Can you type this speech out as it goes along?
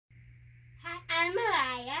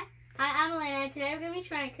Mariah. Hi, I'm Elena, and today we're going to be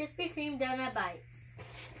trying Krispy Kreme donut bites.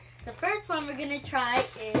 The first one we're going to try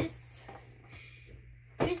is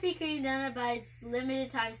Krispy Kreme donut bites limited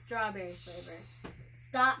time strawberry flavor.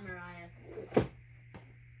 Stop, Mariah.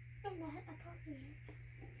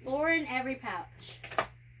 4 in every pouch.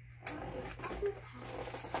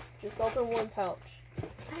 Just open one pouch.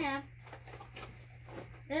 I am.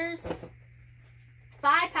 There's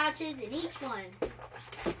 5 pouches in each one.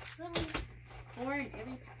 4 in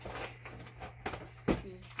every pouch.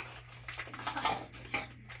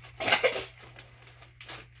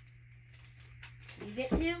 You get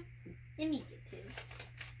 2, and me get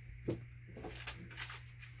 2.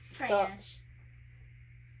 Trash.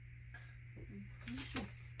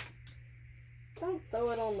 Don't throw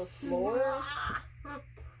it on the floor.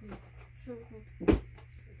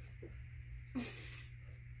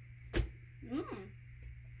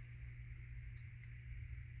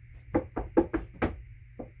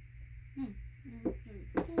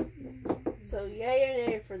 So yay or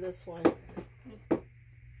nay for this one?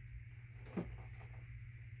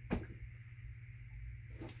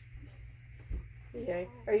 Okay.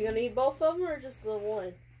 Are you gonna eat both of them or just the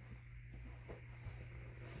one?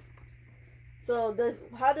 So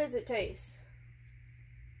how does it taste?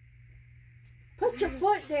 Put your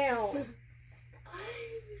foot down.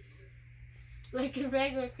 Like a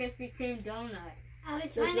regular Krispy Kreme donut.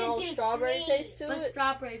 There's no strawberry taste to But it?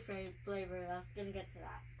 strawberry flavor, I was gonna get to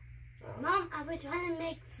that. Oh. Mom, I was trying to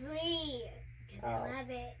make 3. Because I love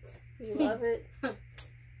it. You love it?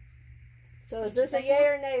 So is this a yay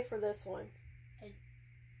or nay for this one?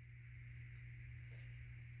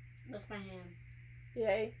 Look my hand.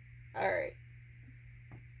 Yay. Alright.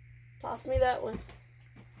 Toss me that one.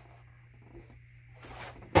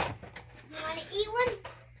 You want to eat one?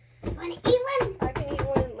 You want to eat one? I can eat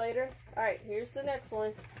one later. Alright, here's the next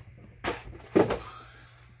one.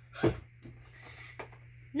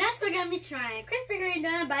 Next, we're gonna be trying Krispy Kreme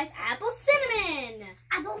donut bites apple cinnamon.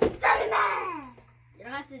 Apple cinnamon! You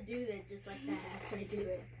don't have to do that just like that after I do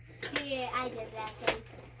it. Yeah, I did that thing.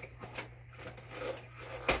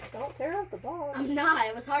 Don't tear out the box. I'm not.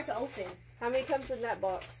 It was hard to open. How many comes in that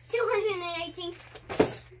box? 218.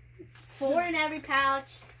 4 in every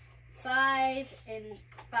pouch. 5 in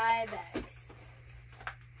 5X.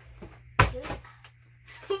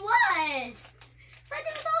 What? It's like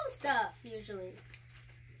with all the stuff, usually.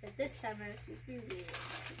 But this time I have to do this.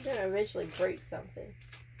 You're gonna eventually break something.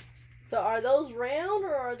 So are those round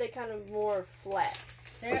or are they kind of more flat?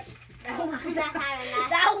 That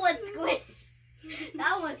one's squished.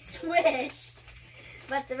 That one's squished.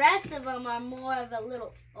 But the rest of them are more of a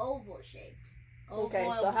little oval shaped.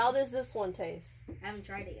 Okay, so how does this one taste? I haven't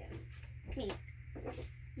tried it yet.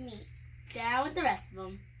 Me. Down with the rest of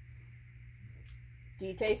them. Do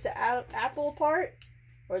you taste the apple part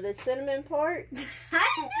or the cinnamon part? I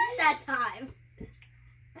didn't do it that time.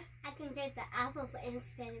 I can taste the apple and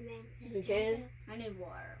cinnamon. You can? I need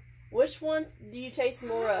water. Which one do you taste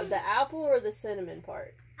more of, the apple or the cinnamon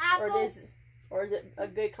part? Apple. Or is it a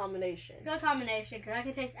good combination? Good combination, because I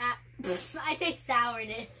can taste I taste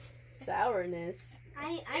sourness. Sourness?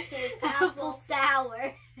 I taste Apple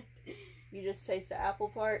sour. You just taste the apple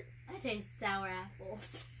part? I taste sour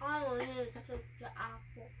apples. I don't want to taste the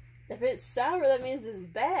apple. If it's sour, that means it's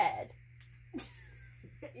bad.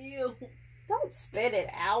 Ew. Don't spit it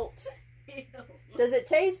out. Ew. Does it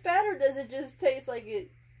taste bad or does it just taste like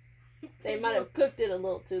they might have cooked it a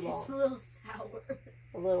little too long? It's a little sour.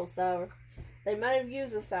 A little sour. They might have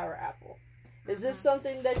used a sour apple. Is this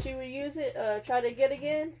something that you would use it, try to get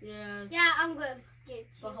again? Yes. Yeah, I'm going to get you.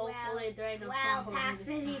 But hopefully there ain't no Wow, sour pass in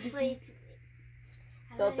this these time. plates.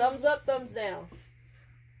 So thumbs up, thumbs down.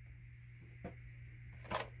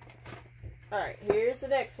 Alright, here's the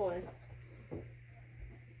next one.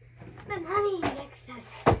 But mommy, next time,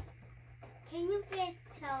 can you get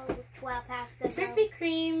 12 packs of Krispy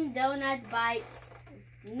Kreme donut bites.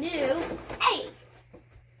 New. Hey!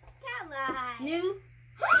 Come on. New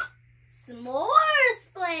s'mores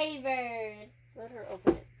flavored. Let her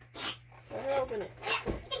open it. Let her open it.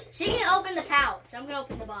 She can open the pouch. I'm gonna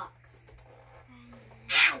open the box.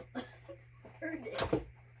 Ow! Heard it.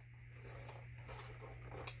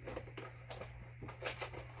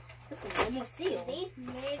 This one's one more seal.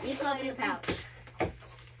 You can open the pouch.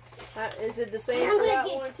 Is it the same I'm for gonna that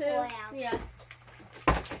get one too? 4 ounces. Yeah.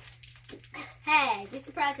 Hey, be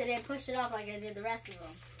surprised I didn't push it off like I did the rest of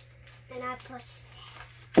them. And I pushed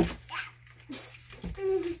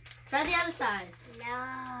Try the other side. No,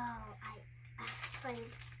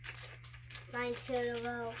 mine too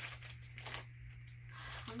low.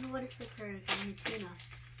 I don't know what it's for her. I need tuna.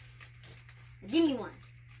 Give me one.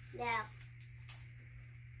 No.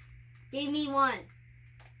 Give me one.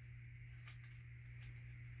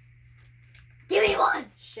 Give me one.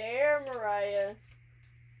 Share, Mariah.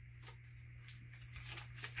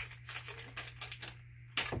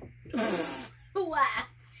 Wow.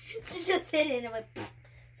 She just hit it and it went.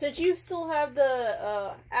 Since you still have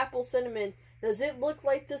the apple cinnamon, does it look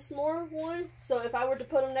like the s'more one? So if I were to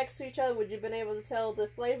put them next to each other, would you have been able to tell the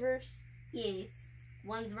flavors? Yes.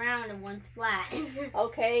 One's round and one's flat.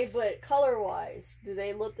 Okay, but color-wise, do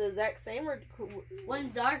they look the exact same or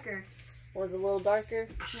One's darker. one's a little darker?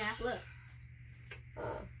 Yeah, look.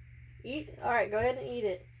 Eat? Alright, go ahead and eat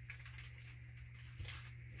it.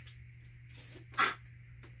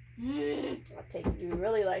 I'll take it. You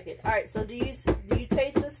really like it. Alright, so do you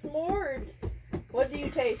taste the s'more or what do you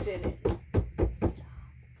taste in it?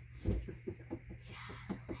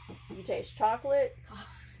 You taste chocolate?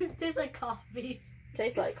 It tastes like coffee.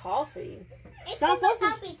 Tastes like coffee. It's not supposed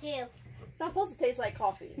supposed to be too. It's not supposed to taste like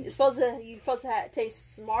coffee. You're supposed to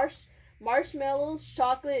taste marshmallows,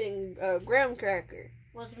 chocolate, and graham cracker.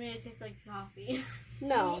 Well, to me, it tastes like coffee.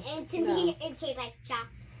 No. And to no. me, it tastes like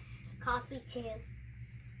coffee too.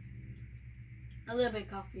 A little bit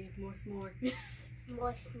coffee, more s'more.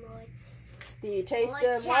 More s'mores. Do you taste More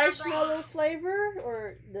the chocolate. marshmallow flavor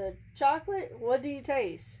or the chocolate? What do you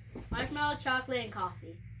taste? Marshmallow, chocolate, and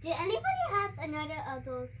coffee. Did anybody have another of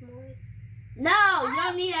those s'mores? No, you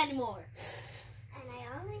don't need any more. And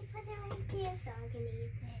I always put it right here so I can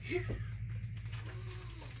eat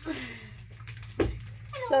it.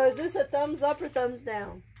 So is this a thumbs up or thumbs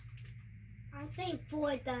down? I'm saying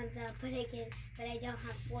 4 thumbs up, but I don't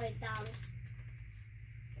have 4 thumbs.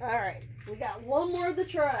 Alright, we got one more to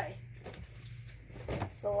try.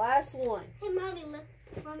 It's the last one. Hey, Mommy, look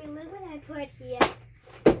what I put here.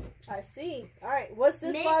 I see. Alright, what's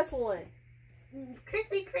this Mix. last one?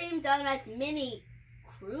 Krispy Kreme donuts mini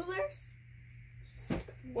crullers.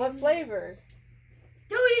 What flavor?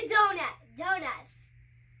 Donuts.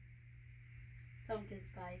 Pumpkin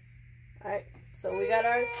spice. Alright, so we got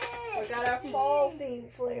our fall theme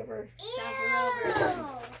flavor. Sounds a little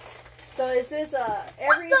Ew. So is this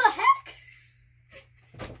every? What the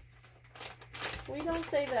heck? We don't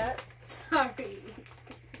say that. Sorry.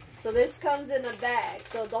 So this comes in a bag,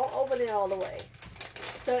 so don't open it all the way.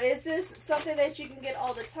 So is this something that you can get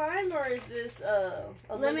all the time, or is this a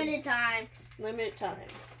Limited time. Limited time.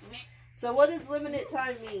 So what does limited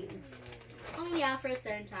time mean? Only out for a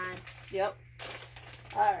certain time. Yep.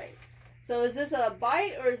 All right. So is this a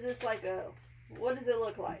bite or is this like a? What does it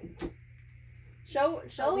look like? Show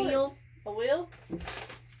A wheel. A wheel?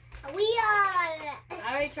 A wheel. I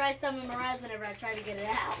already tried some of Mariah's whenever I tried to get it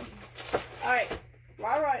out. All right.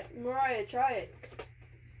 All right, Mariah, try it.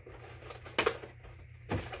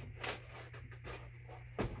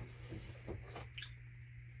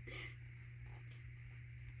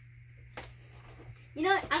 You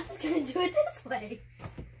know what? I'm just gonna do it this way.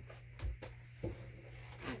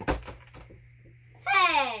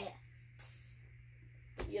 Hey!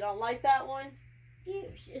 You don't like that one? You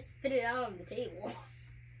just spit it out on the table.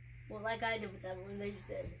 Well, like I did with that one that you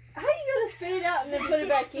said. How you gonna spit it out and then put it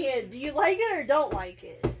back in? Do you like it or don't like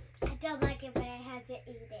it? I don't like it, but I have to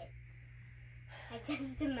eat it. I just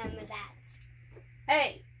remember that.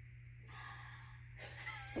 Hey.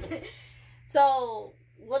 So,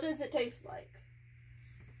 what does it taste like?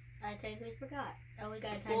 I totally forgot. Oh, we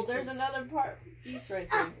got a tiny Well, there's piece. another piece right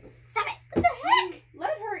there. Stop it. What the heck?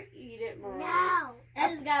 Let her eat it, Mariah. No. I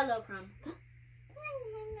just got a little crumb.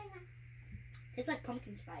 It's like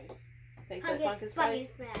pumpkin spice. Tastes like pumpkin spice?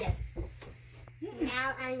 Yes.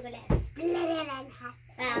 Now I'm going to split it in half.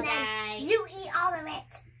 And then Okay. you eat all of it.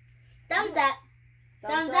 Thumbs up.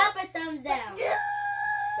 Thumbs up or thumbs down?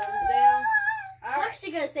 Thumbs down. All I'm right.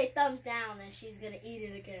 actually gonna say thumbs down, and she's gonna eat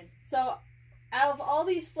it again. So, out of all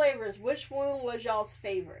these flavors, which one was y'all's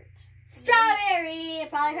favorite? Strawberry. It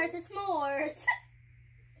probably hurts the s'mores.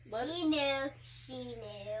 She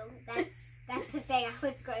knew. That's the thing I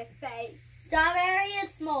was going to say. Strawberry and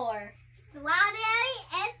s'more. Strawberry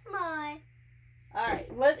and s'more. All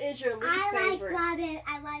right. What is your least I like favorite? strawberry.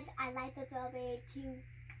 I like the strawberry too.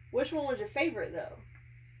 Which one was your favorite though?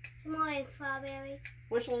 S'more and strawberry.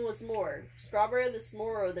 Which one was more? Strawberry or the s'more,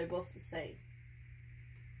 or are they both the same?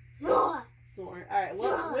 S'more. S'more. All right.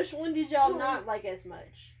 S'more. Which one did y'all not like as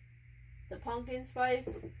much? The pumpkin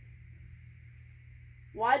spice?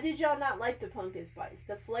 Why did y'all not like the pumpkin spice?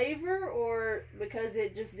 The flavor, or because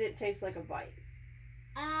it just didn't taste like a bite?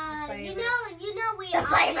 You know we The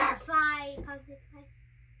flavor. always fry pumpkin spice.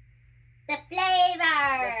 The flavor.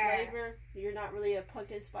 The flavor? You're not really a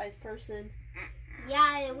pumpkin spice person?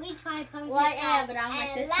 Yeah, we tried pumpkin Well, I spice. am, but I don't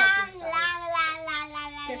like this pumpkin spice.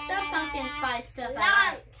 Because some pumpkin spice stuff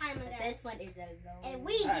I like. Time But ago. this one is a long. And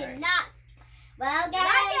we Alright. did not. Well,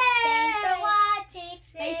 guys, thanks for watching.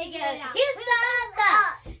 Make sure you give it a huge thumbs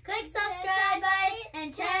up. Click subscribe button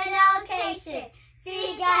and turn on notifications.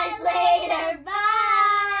 See you guys later.